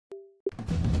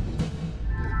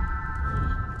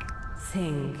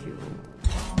Thank you.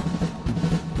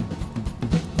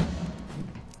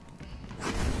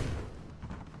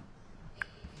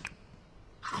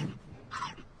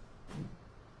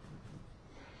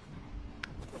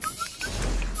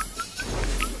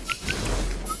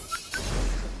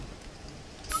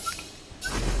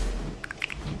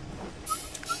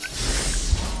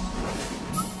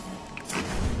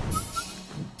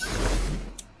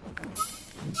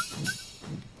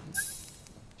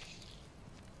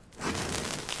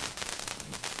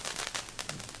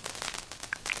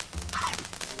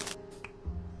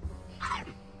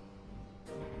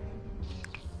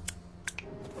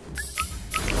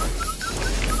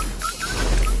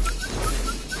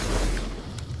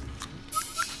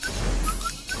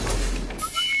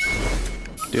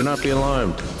 Do not be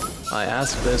alarmed. I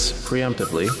ask this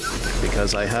preemptively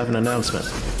because I have an announcement,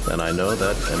 and I know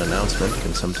that an announcement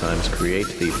can sometimes create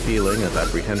the feeling of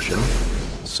apprehension.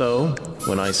 So,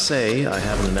 when I say I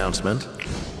have an announcement,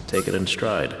 take it in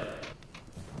stride.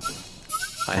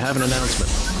 I have an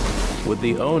announcement. Would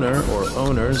the owner or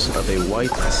owners of a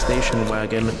white station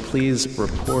wagon please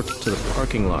report to the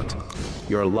parking lot?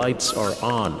 Your lights are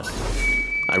on.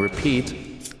 I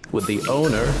repeat, would the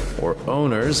owner or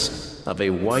owners of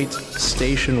a white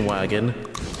station wagon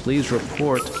please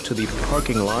report to the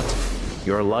parking lot?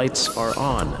 Your lights are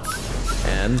on,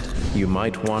 and you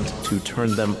might want to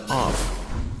turn them off.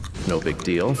 No big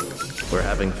deal. We're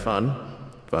having fun.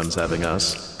 Fun's having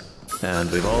us. And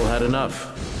we've all had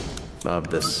enough of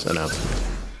this announcement.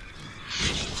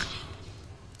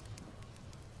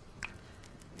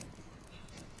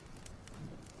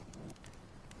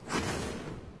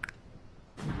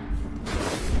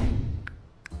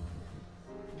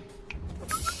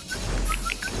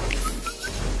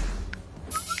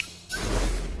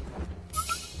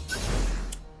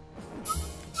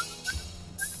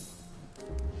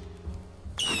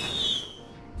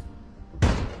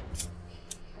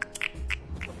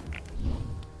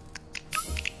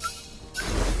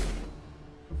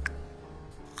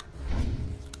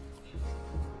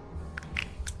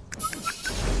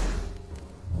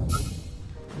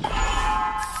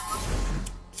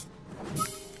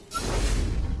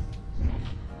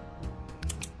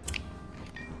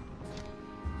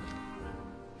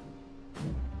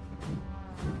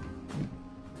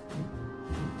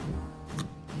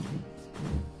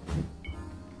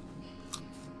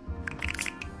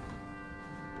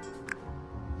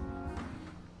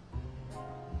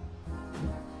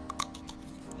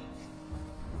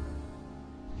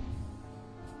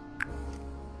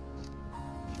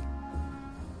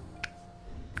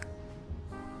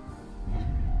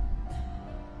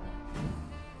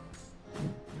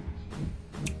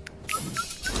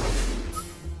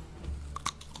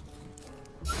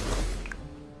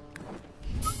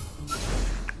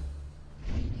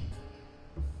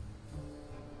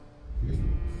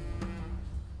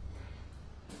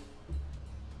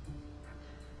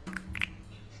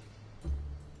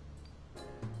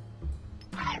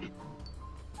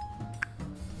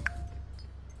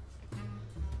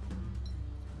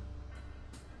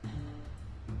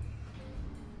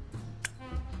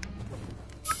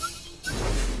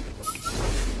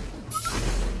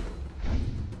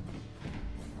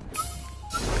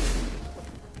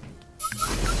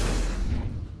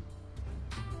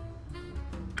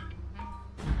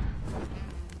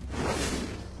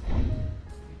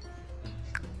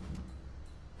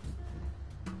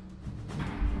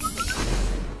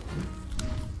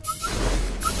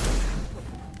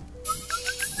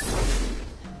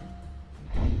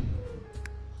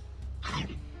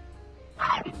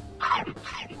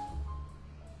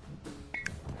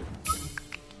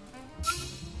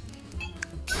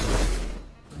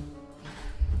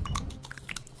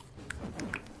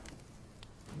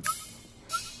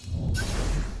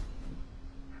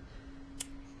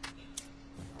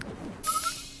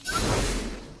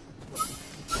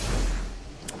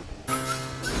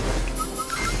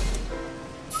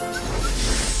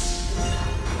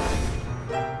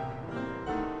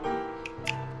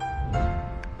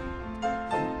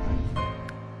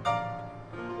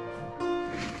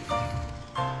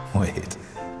 Wait,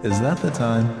 is that the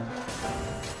time?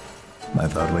 I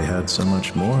thought we had so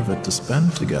much more of it to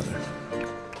spend together.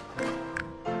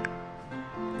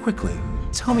 Quickly,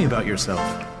 tell me about yourself.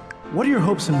 What are your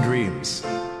hopes and dreams?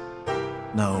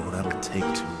 No, that'll take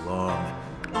too long.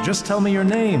 Just tell me your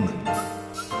name.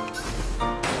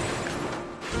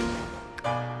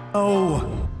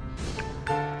 Oh!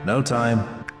 No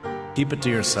time. Keep it to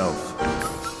yourself.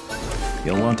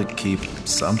 You'll want to keep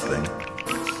something.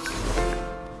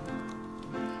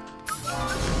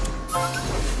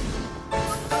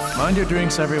 Mind your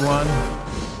drinks, everyone.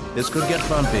 This could get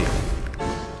bumpy.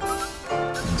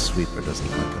 And Sweeper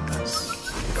doesn't like a mess.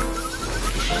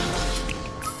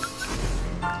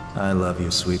 I love you,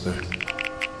 Sweeper.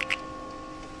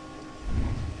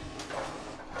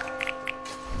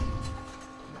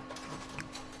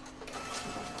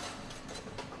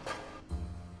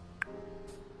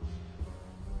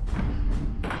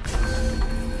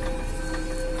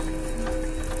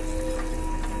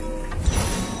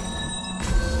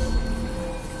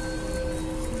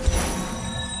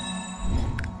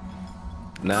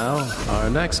 Now, our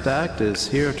next act is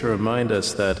here to remind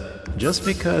us that just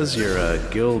because you're a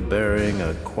gill-bearing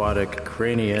aquatic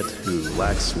craniate who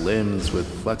lacks limbs with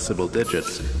flexible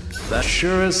digits, that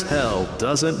sure as hell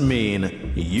doesn't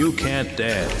mean you can't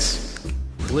dance.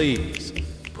 Please,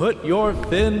 put your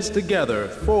fins together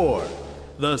for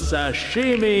the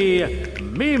Sashimi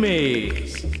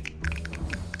Mimis!